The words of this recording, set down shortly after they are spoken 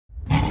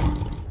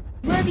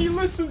Lenny,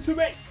 listen to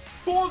me.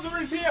 Forza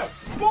is here.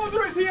 Forza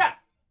is here.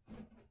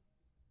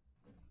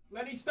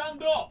 Lenny,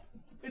 stand up.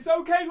 It's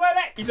okay,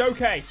 Lenny. He's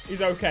okay.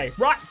 He's okay.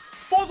 Right.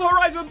 Forza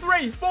Horizon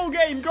 3, full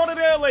game, got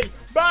it early.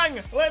 Bang,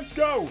 let's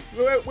go.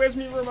 Where's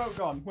my remote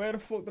gone? Where the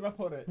fuck did I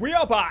put it? We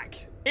are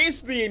back.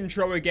 It's the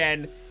intro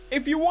again.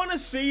 If you want to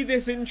see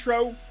this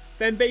intro,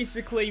 then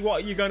basically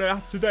what you're going to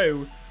have to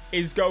do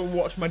is go and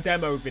watch my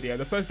demo video.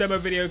 The first demo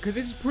video, because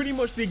this is pretty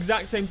much the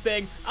exact same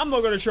thing. I'm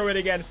not going to show it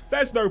again.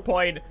 There's no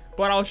point.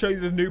 But I'll show you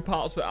the new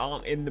parts that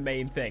aren't in the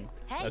main thing.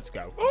 Hey. Let's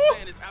go.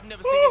 I've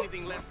never seen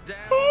anything less down.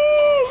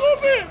 Oh,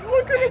 love it.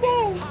 Look at them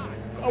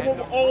all. I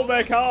want all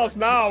their cars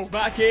now.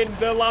 Back in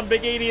the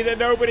Lamborghini that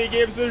nobody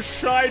gives a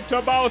shite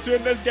about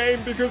in this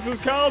game because there's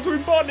cars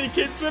with body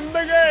kits in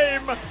the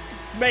game.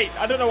 Mate,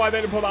 I don't know why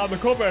they didn't put that on the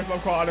cover, if I'm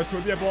quite honest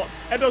with you, but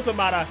it doesn't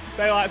matter.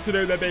 They like to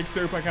do the big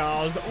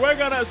supercars. We're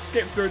going to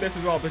skip through this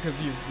as well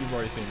because you've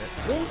already seen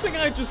it. One thing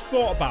I just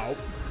thought about,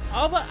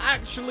 are there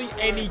actually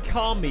any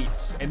car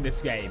meets in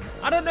this game?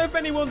 I don't know if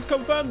anyone's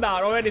confirmed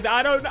that or anything.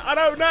 I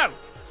don't know.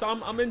 So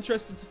I'm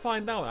interested to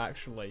find out,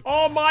 actually.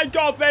 Oh my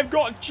God, they've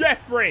got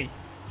Jeffrey.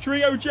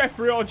 Trio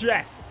Jeffrey or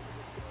Jeff?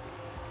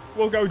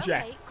 We'll go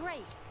Jeff. Okay,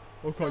 great.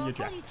 We'll call you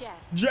Jeff.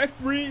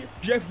 Jeffrey,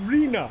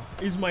 Jeffrina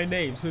is my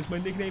name, so my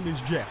nickname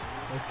is Jeff.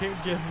 Okay,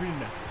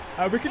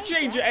 Jeffrina. We can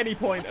change at any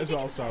point as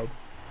well, so.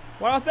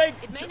 Well, I think,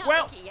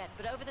 well,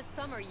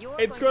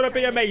 it's going to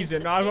be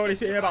amazing. I've already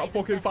seen it about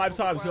fucking 5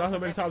 times, so that's how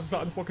many times I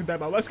started the fucking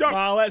demo. Let's go.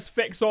 Well, let's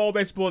fix all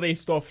this bloody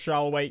stuff,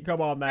 shall we?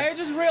 Come on, then. I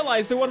just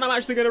realised the one I'm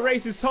actually going to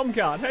race is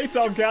Tomcat. Hey,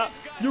 Tomcat,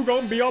 you're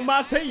going to be on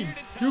my team.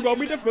 You're going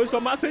to be the first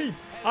on my team.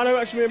 And I'm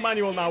actually in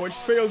manual now, which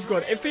feels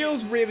good. It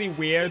feels really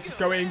weird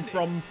going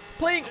from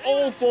playing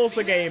all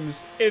Forza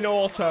games in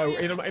auto,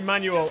 in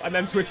manual, and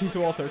then switching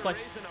to auto. It's like,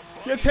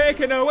 you're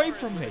taking it away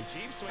from me.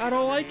 I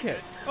don't like it.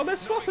 Oh, there's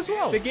slap as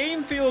well. The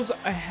game feels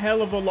a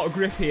hell of a lot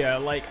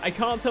grippier. Like, I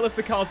can't tell if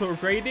the cars are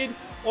upgraded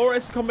or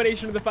it's a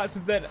combination of the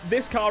fact that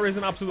this car is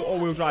an absolute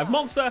all-wheel drive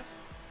monster.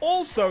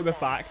 Also the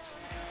fact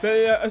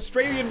the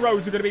Australian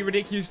roads are going to be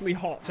ridiculously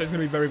hot, so it's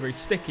going to be very, very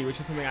sticky, which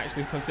is something I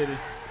actually considered.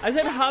 I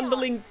said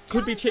handling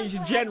could be changed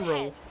in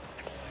general,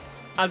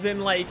 as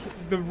in, like,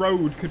 the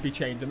road could be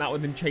changed, and that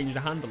would then change the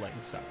handling,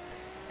 so.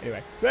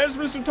 Anyway, there's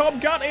Mr.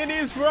 Tomcat in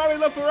his Ferrari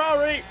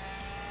LaFerrari.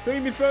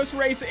 Doing my first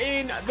race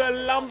in the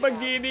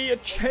Lamborghini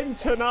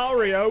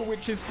Centenario,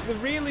 which is the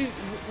really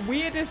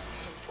weirdest.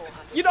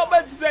 You're not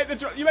meant to take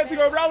the you're meant to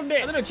go around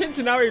it. I don't know,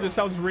 Centenario just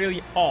sounds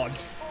really odd.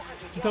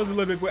 It sounds a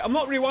little bit weird. I'm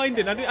not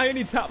rewinding. I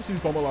only tapped his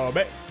bomb a little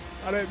bit.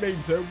 I don't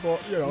mean to,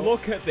 but, you know.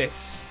 Look at this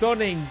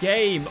stunning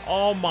game.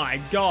 Oh, my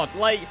God.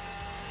 Like,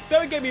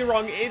 don't get me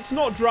wrong. It's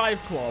not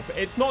Drive Club.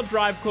 It's not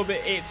Drive Club.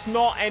 It's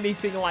not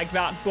anything like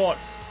that, but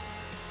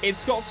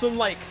it's got some,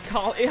 like,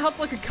 it has,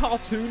 like, a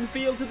cartoon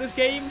feel to this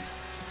game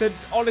that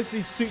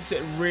honestly suits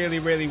it really,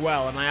 really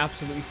well, and I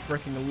absolutely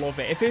freaking love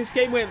it. If this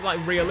game went,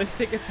 like,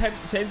 realistic,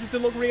 attempted to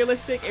look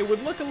realistic, it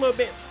would look a little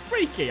bit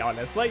freaky,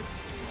 honestly.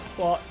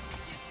 But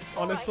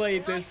honestly,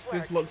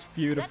 this looks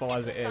beautiful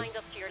as it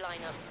is.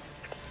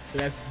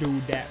 Let's do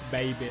that,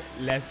 baby.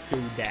 Let's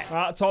do that.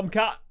 Alright,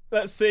 Tomcat.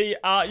 Let's see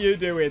how you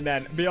doing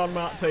then. Be on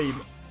that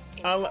team.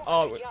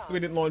 Oh, we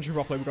didn't launch it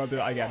properly. We've got to do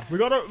that again. We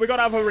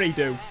gotta have a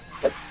redo.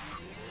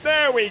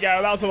 There we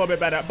go. That's a little bit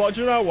better. But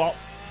you know what?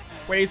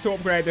 We need to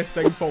upgrade this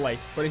thing fully.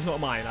 But it's not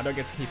mine. I don't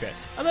get to keep it.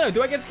 I don't know.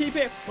 Do I get to keep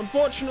it?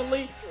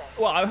 Unfortunately,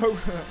 well, I'm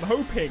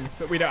hoping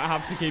that we don't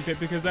have to keep it,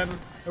 because then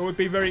it would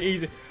be very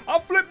easy. I'll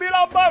flip me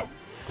Lambo.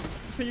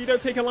 So you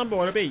don't take a Lambo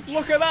on a beach.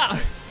 Look at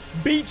that.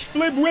 Beach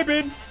flip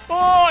whipping.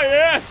 Oh,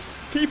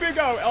 yes. Keep it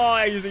going. Oh,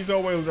 he's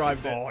all-wheel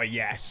drive. Oh,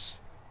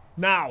 yes.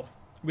 Now,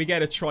 we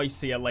get a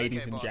choice here,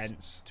 ladies and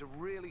gents. To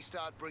really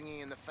start bringing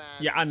in the fans.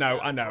 Yeah, I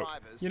know.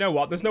 You know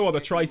what? There's no other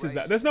choices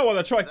there. There's no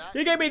other choice.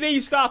 You give me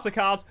these starter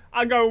cars,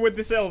 I'm going with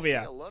the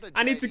Silvia.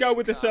 I need to go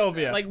with the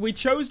Silvia. Like, we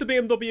chose the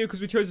BMW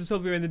because we chose the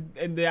Silvia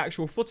in the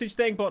actual footage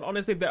thing, but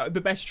honestly,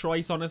 the best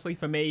choice, honestly,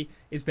 for me,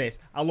 is this.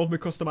 I love my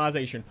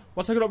customization.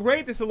 Once I can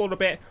upgrade this a little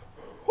bit,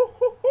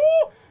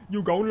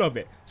 you gon' love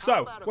it.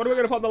 So, what are we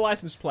going to put on the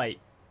license plate?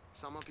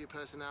 Sum up your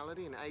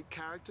personality in 8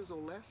 characters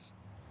or less.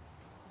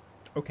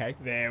 Okay,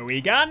 there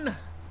we go.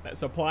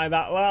 Let's apply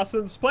that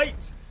license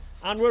plate.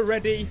 And we're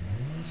ready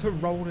to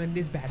roll in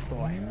this bad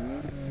boy.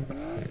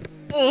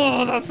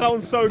 Oh, that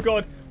sounds so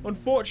good.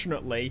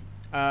 Unfortunately,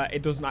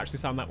 it doesn't actually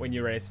sound that when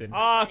you're racing.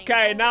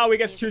 Okay, now we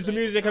get to choose the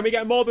music, and we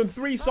get more than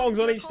 3 songs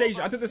on each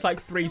station. I think there's like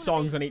 3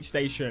 songs on each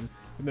station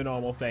in the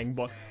normal thing,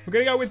 but we're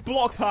going to go with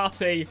Block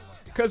Party,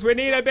 because we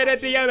need a bit of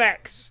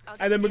DMX.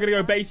 And then we're going to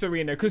go Bass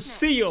Arena, because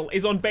Seal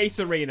is on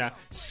Bass Arena.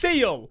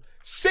 Seal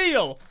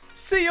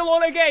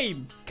on a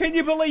game. Can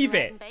you believe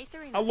it?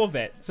 I love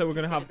it. So we're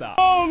going to have that.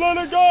 Oh, let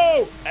it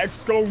go.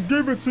 X gon'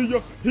 give it to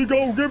you. He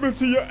gon' give it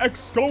to you.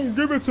 X gon'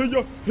 give it to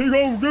you. He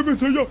gon' give it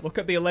to you. Look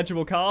at the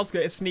illegible cars.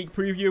 Get a sneak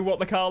preview of what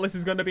the car list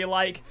is going to be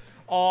like.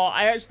 Oh,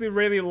 I actually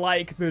really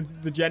like the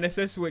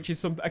Genesis, which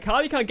is a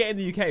car you can't get in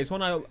the UK. It's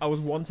one I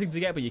was wanting to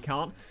get, but you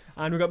can't.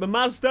 And we got the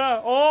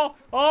Mazda. Oh,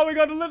 we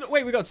got a little...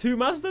 Wait, we got 2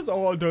 Mazdas?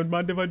 Oh, I don't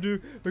mind if I do.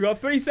 We got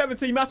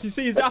 370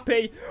 Matsushita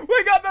Zappy.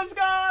 We got the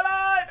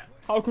Skyline!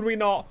 How could we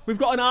not? We've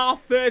got an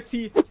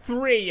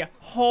R33.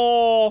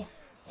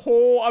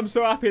 I'm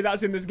so happy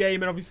that's in this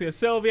game. And obviously a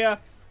Sylvia.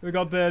 We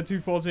got the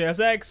 240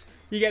 SX.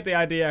 You get the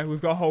idea.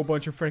 We've got a whole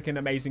bunch of freaking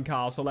amazing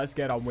cars. So let's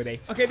get on with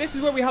it. Okay, this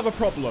is where we have a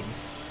problem.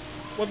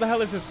 What the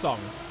hell is this song?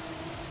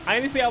 I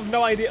honestly have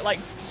no idea. Like,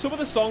 some of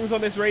the songs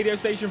on this radio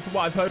station, from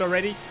what I've heard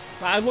already,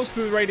 I looked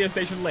through the radio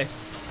station list,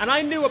 and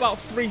I knew about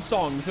 3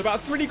 songs.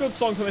 About 3 good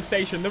songs on the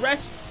station. The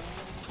rest,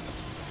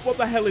 what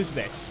the hell is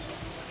this?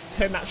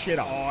 Turn that shit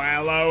off. Oh,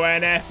 hello,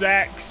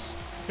 NSX.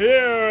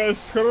 Here, a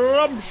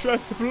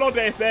scrumptious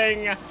bloody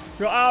thing.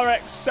 Got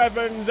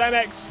RX-7s,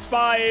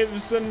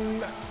 NX-5s,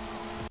 and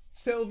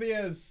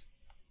Sylvias.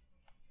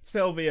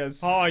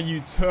 Oh, you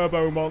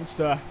turbo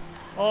monster.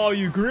 Oh,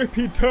 you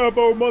grippy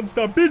turbo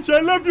monster. Bitch, I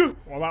love you.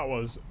 Well, that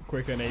was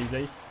quick and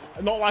easy.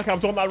 Not like I've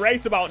done that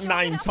race about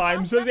 9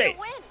 times, is it?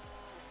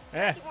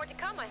 Yeah.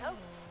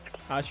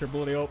 I sure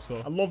bloody hope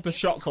so. I love the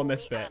shots on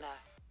this bit.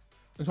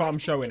 That's why I'm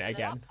showing it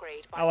again.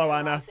 Hello,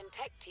 Anna.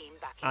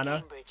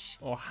 Anna?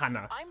 Or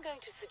Hannah?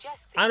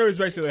 Anna is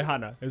basically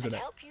Hannah, isn't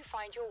it?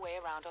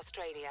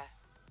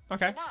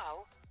 Okay.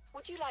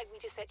 Would you like me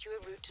to set you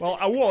a route to well,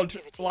 I would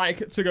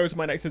like to go to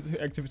my next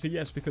activity,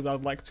 yes, because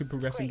I'd like to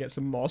progress and get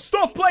some more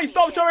stuff. Please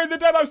stop showing the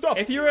demo stuff.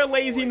 If you're a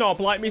lazy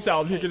knob like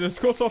myself, you can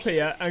just cut up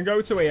here and go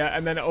to here,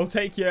 and then it'll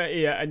take you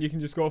here, and you can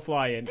just go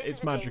flying.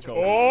 It's magical.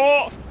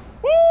 Oh!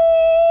 Woo!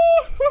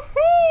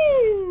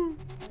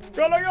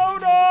 Gotta go,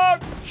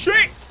 dog!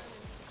 Shit!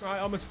 Right, I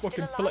almost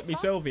fucking flipped me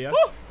Sylvia.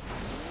 Oh!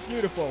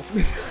 Beautiful.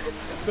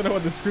 Don't know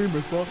what the scream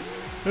was for.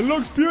 It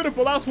looks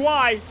beautiful, that's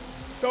why.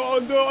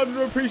 Don't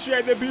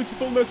underappreciate the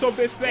beautifulness of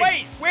this thing.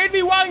 Wait, where'd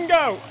me wang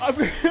go? I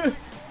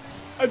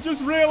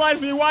just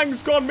realised me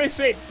wang's gone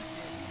missing.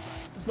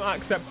 It's not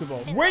acceptable.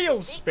 Wheel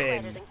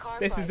spin.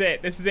 This is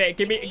it. This is it.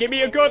 Give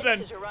me a good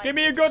one. Give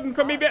me a good one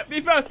from me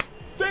first.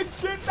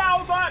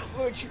 50,000.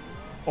 Which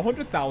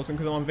 100,000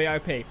 because I'm on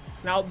VIP.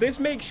 Now this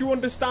makes you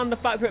understand the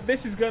fact that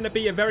this is going to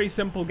be a very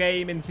simple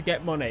game and to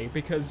get money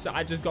because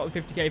I just got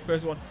the 50k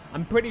first one.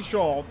 I'm pretty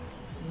sure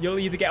you'll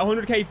either get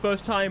 100k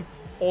first time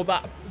or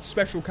that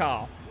special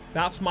car.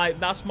 That's my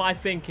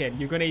thinking.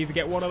 You're gonna either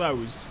get one of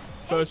those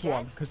first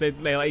one because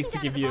they like to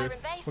give you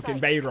fucking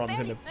Vayrons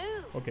in the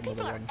fucking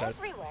other one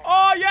first.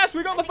 Oh yes,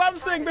 we got the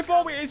fans thing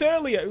before it's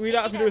earlier. We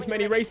don't have to do as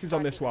many races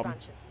on this one.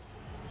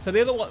 So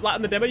the other one, like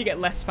in the demo, you get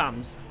less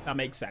fans. That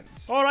makes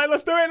sense. All right,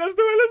 let's do it. Let's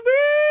do it. Let's do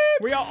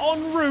it. We are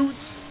en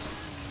route,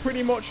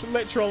 pretty much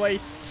literally,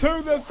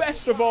 to the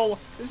festival.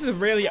 This is a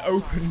really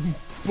open,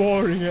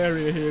 boring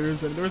area here,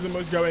 isn't it? There isn't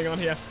much going on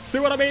here. See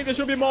what I mean? There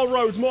should be more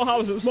roads, more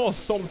houses, more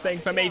something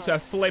for me to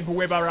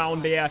whip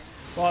around here.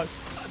 But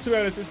to be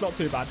honest, it's not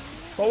too bad.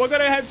 But we're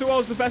going to head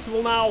towards the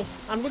festival now,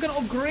 and we're going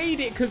to upgrade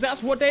it because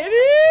that's what they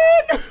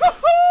need.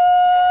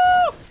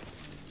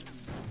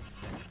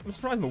 I'm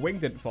surprised my wing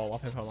didn't fall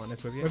off, if I'm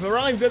honest with you. We've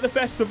arrived at the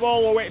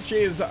festival, which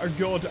is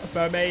good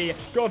for me,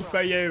 good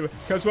for you,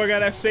 because we're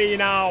going to see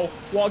now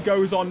what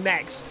goes on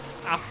next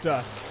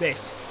after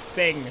this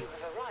thing.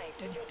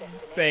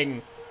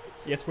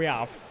 Yes, we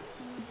have.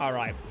 All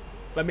right.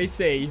 Let me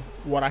see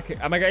what I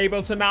can. Am I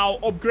able to now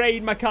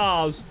upgrade my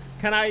cars?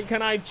 Can I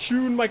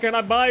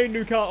buy a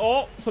new car?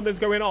 Oh, something's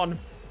going on.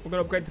 We're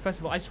gonna upgrade the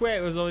festival. I swear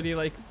it was already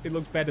like it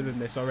looks better than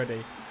this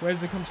already.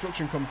 Where's the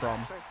construction come from?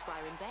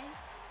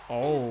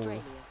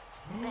 Oh.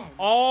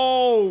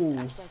 Oh.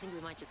 Actually, I think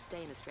we might just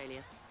stay in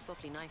Australia. It's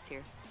awfully nice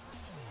here.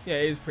 Yeah,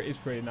 it's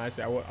pretty nice.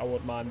 I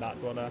wouldn't mind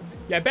that, but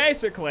yeah,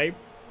 basically.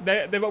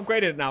 They've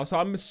upgraded it now, so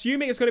I'm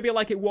assuming it's going to be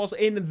like it was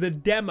in the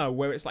demo,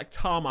 where it's like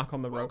tarmac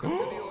on the road. Welcome to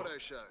the auto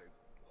show.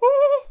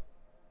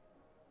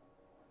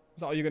 Is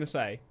that all you're going to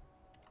say?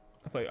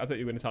 I thought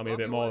you were going to tell me a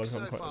bit more. So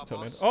far,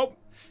 oh!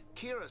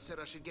 Kira said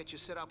I should get you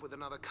set up with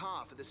another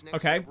car for this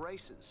next set of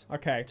races.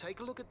 Okay. Take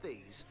a look at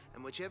these,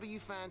 and whichever you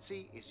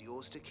fancy is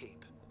yours to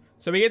keep.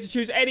 So we get to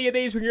choose any of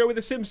these. We can go with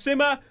the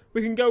Simmer.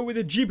 We can go with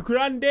the Jeep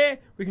Grande.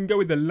 We can go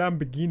with the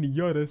Lamborghini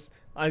Urus.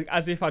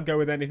 As if I'd go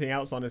with anything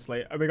else,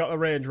 honestly. And we got the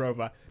Range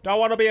Rover. Do I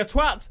want to be a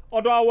twat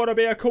or do I want to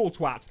be a cool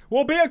twat?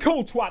 We'll be a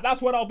cool twat. That's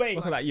what I'll be.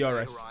 Look at that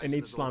Urus. It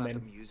needs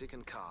slamming.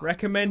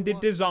 Recommended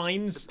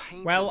designs.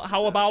 Well,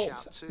 how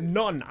about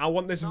none? I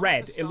want this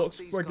red. It looks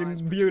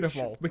friggin'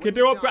 beautiful. We can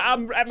do upgrade.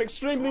 I'm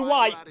extremely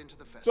white.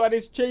 So I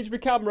just changed my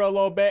camera a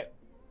little bit.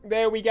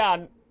 There we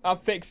go.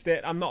 I've fixed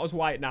it. I'm not as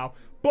white now.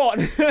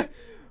 But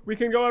we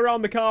can go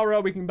around the car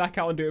or we can back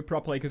out and do it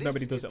properly because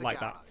nobody does it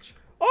like that.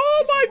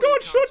 Oh my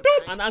god, shut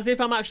up! And as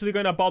if I'm actually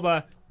going to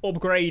bother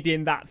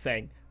upgrading that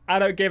thing. I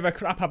don't give a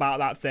crap about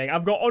that thing.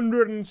 I've got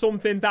 100 and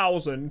something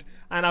thousand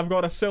and I've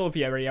got a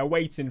Sylvia here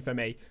waiting for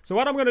me. So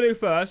what I'm going to do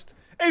first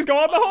is go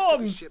on the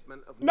horns.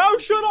 No,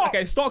 shut up!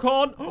 Okay, stock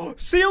horn. Oh,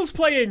 Seal's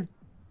playing.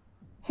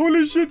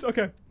 Holy shit.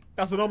 Okay,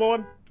 that's the normal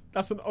one.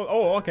 That's an...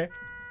 Oh, okay.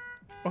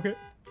 Okay,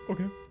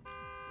 okay,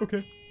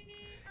 okay.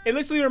 It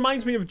literally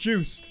reminds me of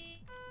Juiced.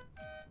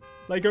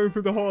 Like going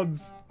through the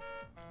horns.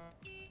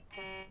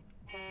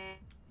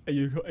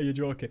 Are you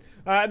joking?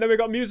 And then we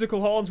got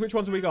musical horns. Which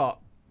ones have we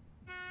got?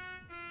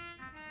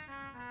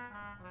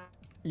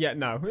 Yeah,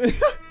 no.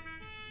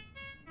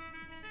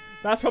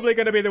 That's probably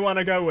going to be the one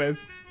I go with.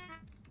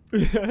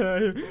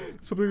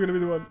 It's probably going to be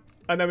the one.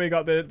 And then we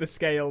got the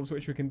scales,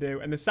 which we can do,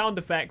 and the sound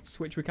effects,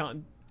 which we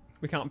can't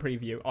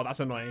preview. Oh, that's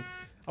annoying.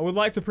 I would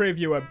like to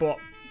preview it, but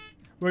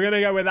we're going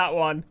to go with that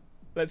one.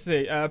 Let's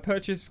see.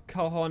 Purchase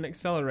car horn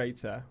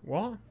accelerator.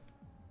 What?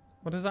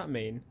 What does that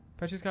mean?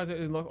 Purchase cars that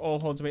unlock all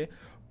horns.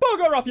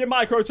 Bugger off your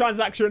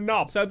microtransaction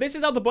knob. So this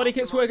is how the body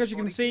kits work. As you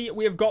can see,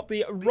 we have got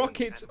the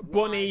Rocket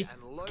Bunny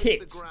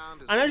kit.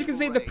 And as you can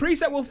see, the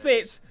preset will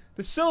fit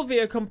the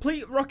Sylvia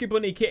complete Rocket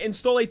Bunny kit.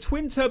 Install a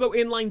twin turbo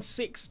inline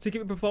 6 to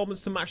give it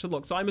performance to match the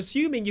look. So I'm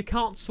assuming you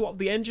can't swap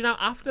the engine out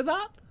after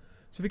that.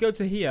 So if we go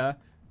to here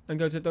and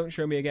go to don't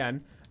show me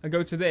again and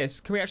go to this,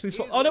 can we actually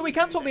swap? Oh no, we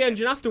can swap the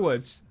engine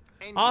afterwards.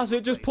 Ah, so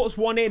it just puts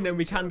one in and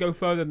we can go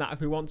further than that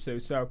if we want to.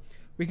 So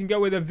we can go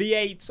with a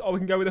V8 or we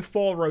can go with a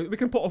 4-rotor. We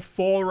can put a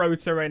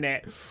 4-rotor in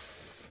it.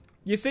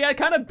 You see, I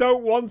kind of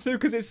don't want to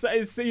because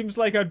it seems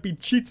like I'd be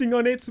cheating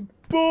on it.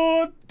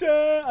 But,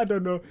 I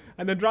don't know.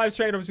 And then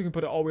drivetrain, obviously we can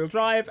put it all-wheel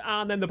drive.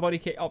 And then the body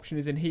kit option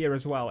is in here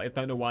as well. I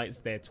don't know why it's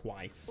there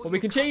twice. But we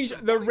can change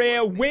the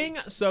rear wing.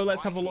 So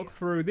let's have a look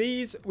through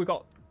these. We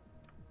got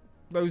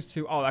those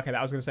two. Oh, okay,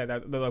 I was going to say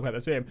that. They look like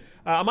the same.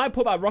 I might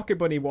put that Rocket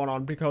Bunny one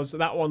on because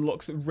that one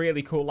looks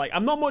really cool. Like,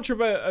 I'm not much of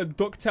a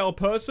ducktail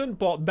person,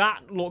 but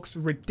that looks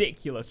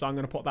ridiculous. So I'm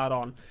going to put that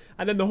on.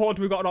 And then the hood,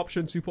 we've got an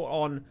option to put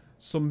on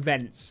some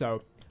vents.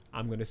 So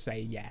I'm going to say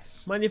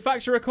yes.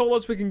 Manufacturer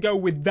colors, we can go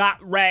with that.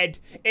 Red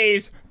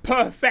is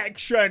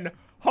perfection.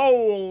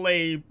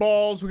 Holy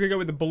balls. We could go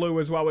with the blue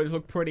as well, which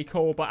look pretty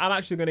cool, but I'm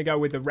actually going to go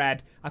with the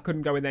red. I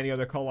couldn't go with any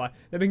other color.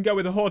 Then we can go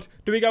with the hood.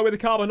 Do we go with the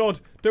carbon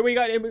hood? Do we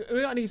got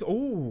any?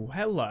 Oh,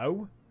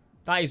 hello.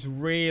 That is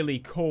really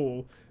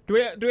cool. Do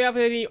we have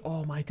any?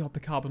 Oh my god, the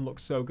carbon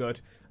looks so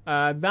good.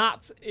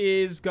 That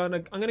is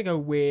I'm gonna go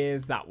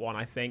with that one,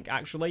 I think,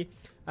 actually.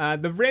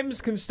 The rims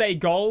can stay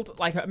gold,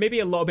 like maybe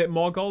a little bit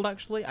more gold,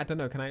 actually. I don't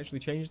know, can I actually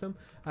change them?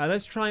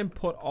 Let's try and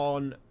put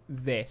on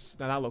this.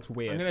 Now that looks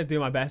weird. I'm gonna do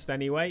my best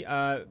anyway.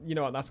 You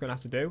know what that's gonna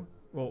have to do?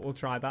 We'll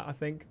try that, I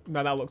think.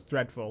 No, that looks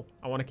dreadful.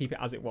 I want to keep it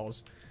as it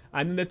was.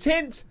 And then the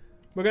tint,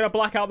 we're gonna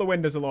black out the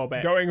windows a little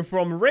bit. Going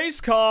from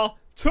race car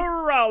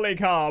to rally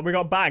car. We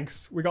got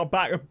bags. We got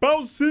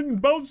bouncing.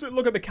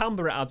 Look at the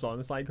camber it adds on.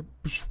 It's like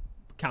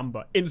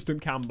camber,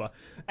 instant camber.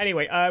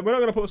 Anyway, we're not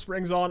gonna put the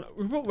springs on.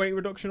 We put weight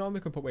reduction on. We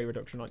can put weight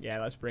reduction on. Yeah,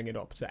 let's bring it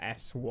up to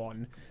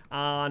S1,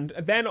 and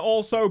then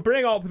also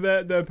bring up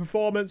the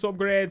performance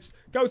upgrades.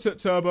 Go to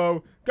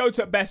turbo. Go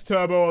to best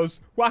turbos.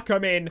 Whack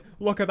them in.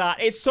 Look at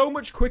that. It's so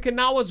much quicker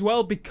now as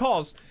well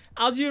because,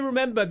 as you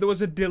remember, there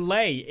was a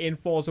delay in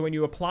Forza when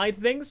you applied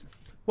things.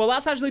 Well,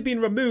 that's actually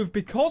been removed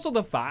because of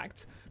the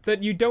fact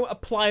that you don't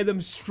apply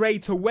them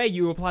straight away,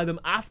 you apply them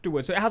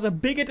afterwards. So it has a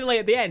bigger delay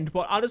at the end,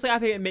 but honestly, I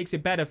think it makes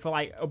it better for,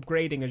 like,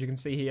 upgrading. As you can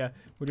see here,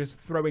 we're just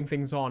throwing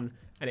things on,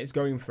 and it's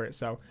going for it.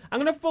 So I'm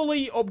going to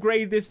fully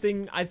upgrade this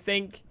thing, I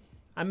think.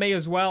 I may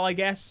as well, I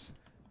guess.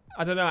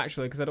 I don't know,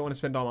 actually, because I don't want to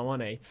spend all my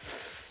money.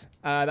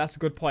 That's a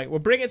good point. We'll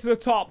bring it to the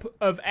top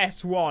of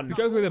S1. We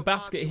go through the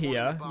basket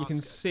here. You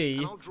can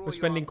see we're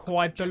spending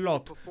quite a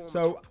lot.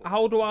 So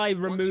how do I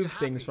remove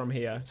things from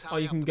here? Oh,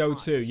 you can go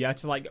to. You have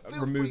to, like,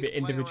 remove it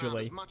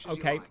individually.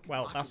 Okay,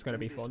 well, that's going to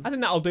be fun. I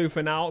think that'll do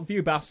for now.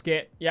 View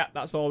basket. Yeah,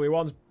 that's all we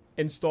want.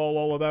 Install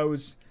all of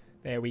those.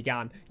 There we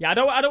go. Yeah, I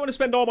don't want to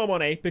spend all my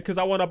money because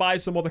I want to buy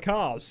some other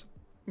cars.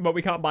 But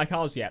we can't buy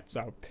cars yet,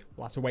 so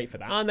we'll have to wait for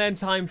that. And then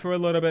time for a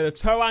little bit of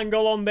toe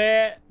angle on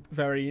there.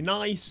 Very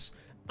nice.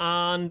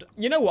 And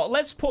you know what?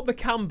 Let's put the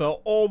camber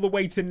all the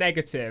way to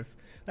negative.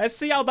 Let's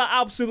see how that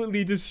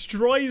absolutely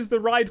destroys the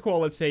ride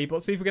quality.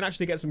 But see if we can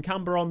actually get some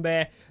camber on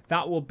there.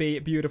 That will be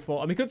beautiful.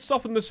 And we could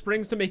soften the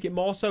springs to make it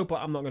more so,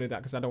 but I'm not going to do that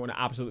because I don't want to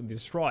absolutely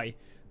destroy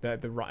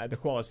the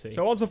quality.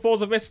 So on to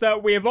Forza Vista.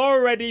 We have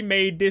already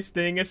made this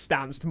thing a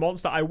stanced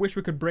monster. I wish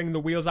we could bring the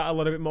wheels out a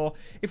little bit more.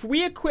 If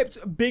we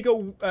equipped bigger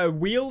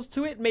wheels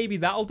to it, maybe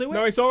that'll do it.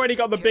 No, it's already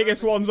got the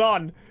biggest ones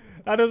on.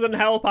 That doesn't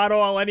help at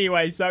all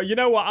anyway. So, you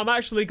know what? I'm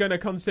actually going to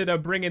consider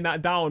bringing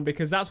that down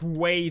because that's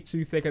way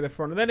too thick at the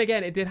front. And then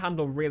again, it did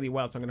handle really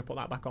well, so I'm going to put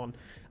that back on.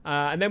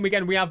 And then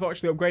again, we have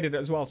actually upgraded it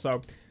as well.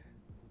 So,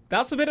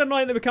 that's a bit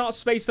annoying that we can't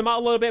space them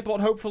out a little bit.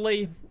 But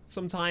hopefully,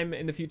 sometime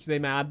in the future, they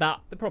may add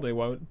that. They probably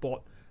won't,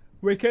 but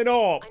we can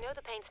hope. I know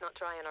the paint's not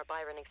dry on our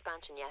Byron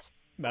expansion yet.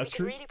 That's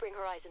true. true. We can really bring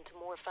Horizon to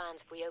more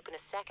fans if we open a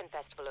second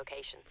festival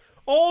location.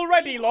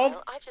 Already, love.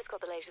 Well, I've just got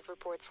the latest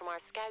reports from our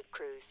scout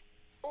crews.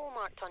 All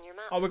marked on your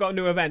map. Oh, we got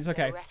new events.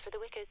 Okay. No rest for the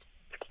wicked.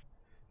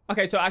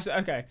 Okay, so actually,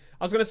 okay.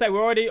 I was going to say,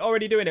 we're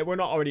already doing it. We're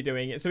not already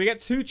doing it. So we get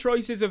two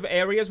choices of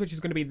areas, which is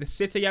going to be the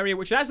city area,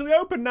 which is actually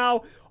open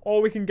now,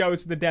 or we can go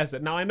to the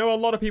desert. Now, I know a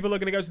lot of people are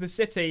going to go to the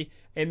city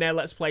in their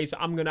Let's Play, so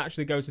I'm going to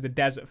actually go to the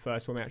desert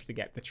first when we actually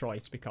get the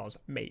choice, because,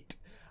 mate,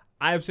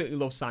 I absolutely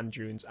love sand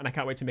dunes, and I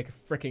can't wait to make a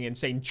freaking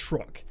insane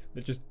truck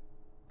that just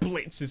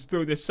blitzes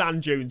through the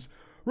sand dunes.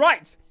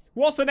 Right,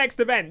 what's the next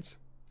event?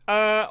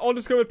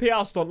 Undiscovered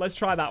PR stunt. Let's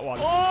try that one.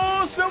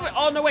 Oh, silver.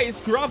 Oh, no, wait.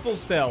 It's gravel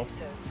still.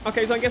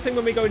 Okay, so I'm guessing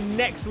when we go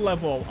next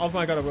level. Oh,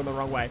 my God, I've gone the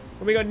wrong way.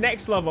 When we go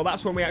next level,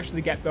 that's when we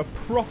actually get the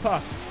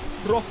proper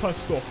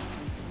stuff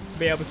to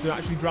be able to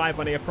actually drive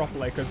on here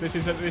properly. Because this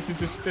is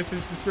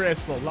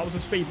disgraceful. That was a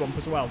speed bump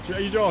as well. Are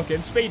you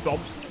joking? Speed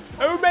bumps?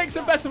 Who makes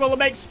a festival that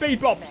makes speed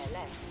bumps?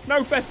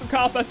 No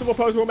car festival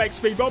poser will make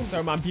speed bumps.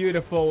 So my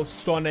beautiful,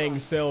 stunning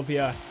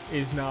Sylvia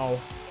is now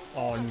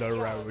on the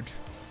road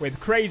with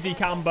crazy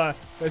camber.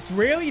 That's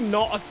really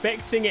not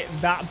affecting it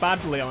that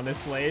badly,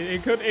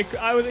 honestly.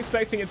 I was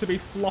expecting it to be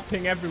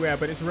flopping everywhere,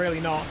 but it's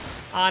really not.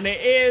 And it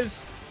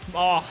is.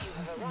 Oh,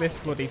 this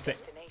bloody thing.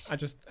 I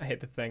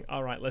hit the thing.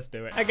 All right, let's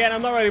do it. Again,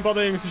 I'm not really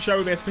bothering to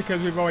show this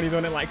because we've already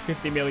done it like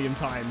 50 million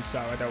times, so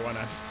I don't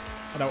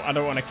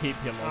want to keep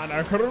you long. And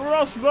I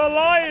crossed the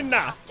line!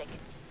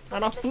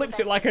 And I flipped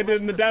it like I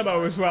did in the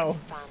demo as well.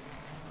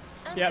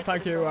 Yeah,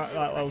 thank you.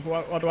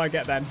 What do I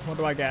get then? What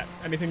do I get?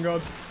 Anything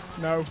good?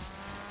 No.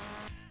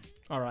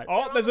 Alright.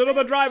 Oh, there's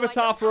another driver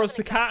tar for us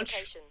to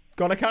catch.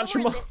 Gotta catch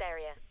them all.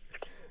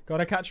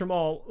 Gotta catch them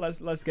all.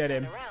 Let's get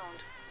him.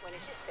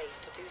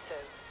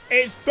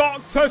 It's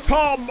Dr.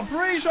 Tom! I'm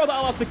pretty sure that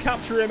I'll have to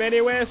capture him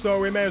anyway, so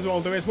we may as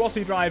well do it. What's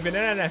he driving?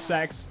 An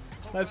NSX.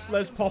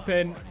 Let's pop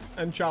in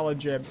and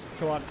challenge him.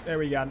 Come on, here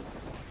we go.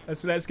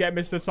 Let's get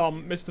Mr.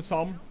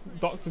 Tom,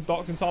 Dr.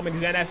 Tom in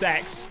his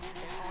NSX.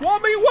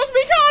 What's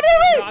me car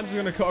doing? I'm just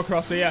gonna cut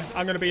across here.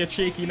 I'm gonna be a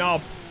cheeky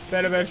knob.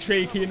 Bit of a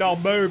cheeky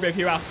knob move if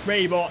you ask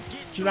me, but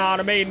do you know what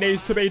I mean?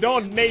 Needs to be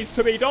done. Needs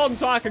to be done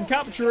so I can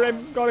capture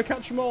him. Gotta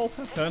catch them all.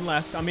 Turn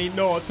left. I mean,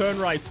 no, turn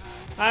right.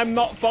 I'm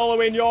not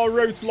following your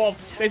route, love.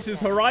 This is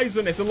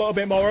Horizon. It's a little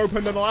bit more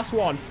open than the last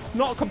one.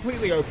 Not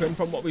completely open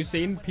from what we've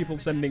seen. People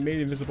sending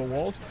me invisible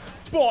walls.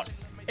 But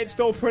it's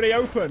still pretty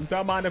open.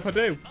 Don't mind if I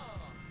do.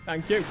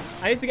 Thank you.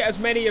 I need to get as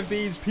many of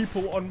these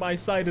people on my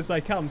side as I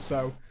can,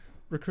 so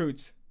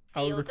recruit.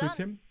 I'll recruit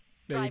him.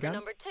 There you go.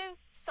 Number 2,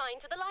 sign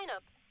to the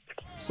lineup.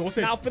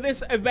 Sorted. Now for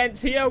this event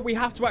here, we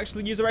have to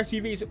actually use our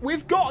SUVs.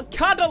 We've got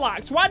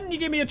Cadillacs. Why didn't you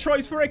give me a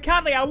choice for a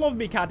caddy? I love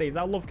me caddies.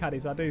 I love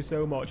caddies. I do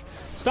so much.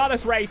 Start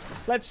this race.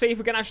 Let's see if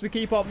we can actually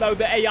keep up. No,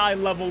 the AI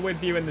level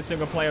with you in the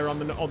single player on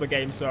the other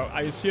game, so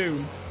I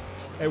assume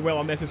they will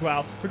on this as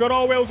well. We got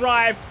all-wheel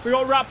drive. We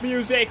got rap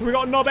music. We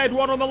got knobhead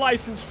 1 on the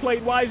license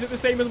plate. Why is it the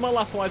same as my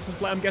last license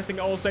plate? I'm guessing it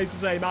all stays the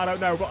same. I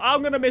don't know. But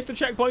I'm going to miss the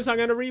checkpoints. I'm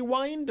going to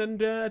rewind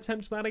and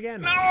attempt that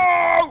again.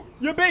 No!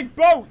 You big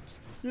boat!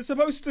 You're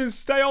supposed to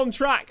stay on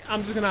track.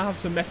 I'm just going to have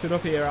to mess it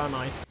up here, aren't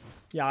I?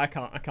 Yeah, I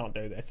can't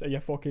do this. Are you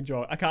fucking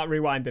joking? I can't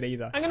rewind it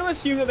either. I'm going to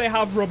assume that they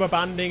have rubber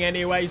banding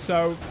anyway,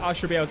 so I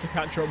should be able to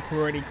catch up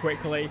pretty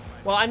quickly.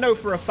 Well, I know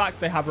for a fact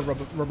they have a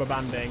rubber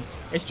banding.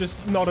 It's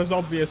just not as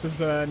obvious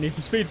as Need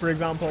for Speed, for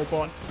example,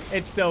 but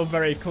it's still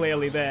very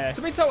clearly there.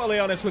 To be totally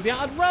honest with you,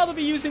 I'd rather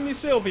be using the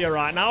Sylvia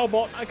right now,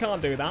 but I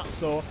can't do that,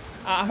 so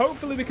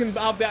hopefully we can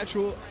have the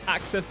actual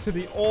access to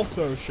the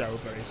auto show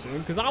very soon,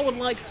 because I would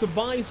like to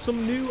buy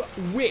some new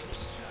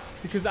whips.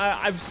 Because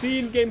I've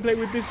seen gameplay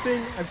with this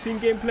thing. I've seen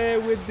gameplay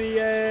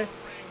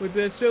with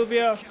the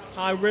Sylvia.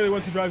 I really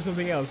want to drive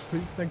something else.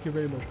 Please, thank you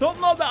very much.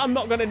 Not that I'm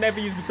not going to never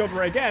use the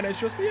Sylvia again.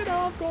 It's just, you know,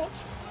 I've got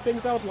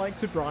things I would like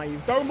to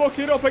drive. Don't muck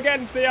it up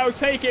again, Theo.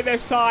 Take it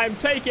this time.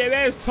 Take it.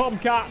 There's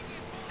Tomcat.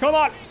 Come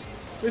on.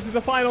 This is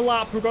the final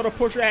lap. We've got to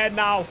push ahead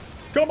now.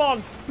 Come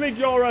on. Big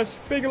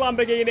Urus. Big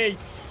Lamborghini.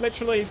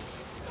 Literally.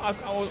 I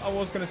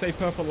was going to say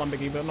purple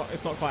Lamborghini, but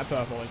it's not quite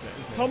purple, is it?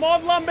 Come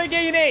on,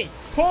 Lamborghini!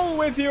 Pull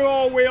with your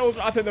all-wheel...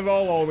 I think they're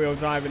all-wheel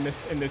drive in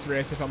this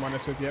race, if I'm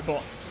honest with you.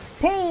 But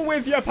pull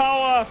with your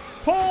power!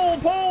 Pull,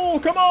 pull!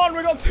 Come on,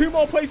 we've got 2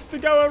 more places to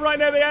go right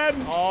near the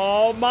end.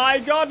 Oh, my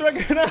God, we're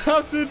going to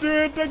have to do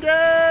it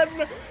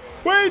again!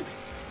 Wait!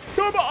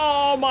 Come on!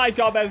 Oh, my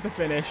God, there's the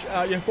finish.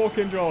 You're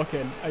fucking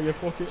joking. Are you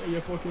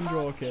fucking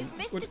joking? You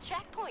missed the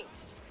checkpoint.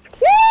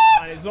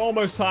 And it's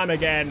almost time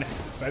again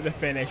for the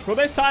finish. But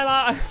this time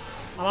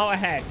I'm out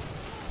ahead.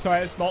 So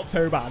it's not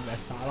too bad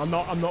this time.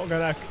 I'm not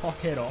gonna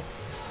cock it up.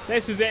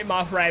 This is it,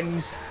 my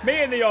friends.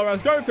 Me and the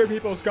Euros going through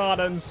people's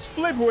gardens,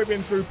 flip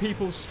whipping through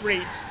people's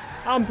streets.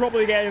 I'm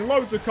probably getting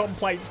loads of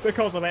complaints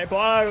because of it, but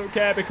I don't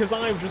care because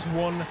I've just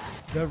won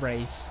the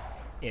race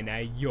in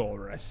a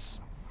Eurus.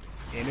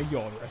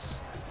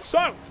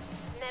 So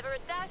Never a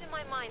doubt in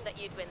my mind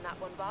that you'd win that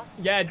one, boss.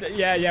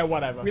 Yeah,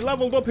 whatever. We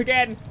leveled up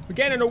again. We're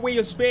getting a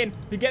wheel spin.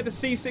 We get the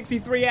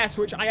C63S,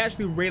 which I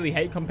actually really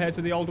hate compared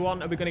to the old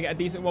one. And we're going to get a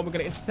decent one. We're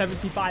going to get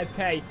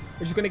 75k,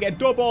 which is going to get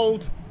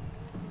doubled.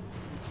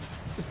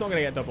 It's not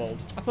going to get doubled.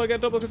 I thought I'd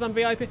get doubled because I'm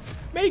VIP.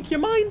 Make your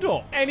mind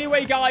up.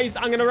 Anyway, guys,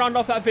 I'm going to round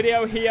off that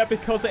video here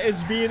because it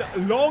has been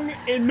long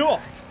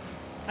enough.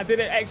 I did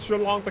it extra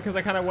long because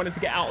I kind of wanted to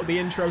get out of the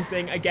intro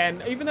thing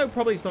again, even though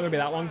probably it's not going to be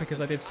that long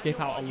because I did skip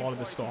out a lot of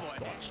the stuff.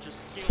 But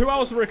 2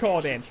 hours of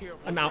recording,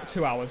 and now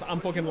 2 hours. I'm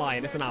fucking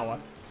lying, it's an hour.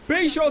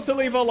 Be sure to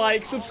leave a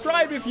like,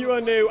 subscribe if you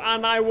are new,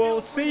 and I will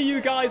see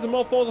you guys in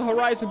more Forza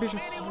Horizon. Be sure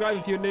to subscribe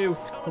if you're new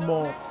for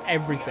more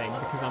everything,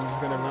 because I'm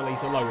just going to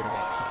release a load of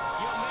it. So,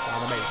 you know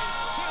what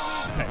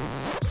I mean?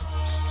 Peace.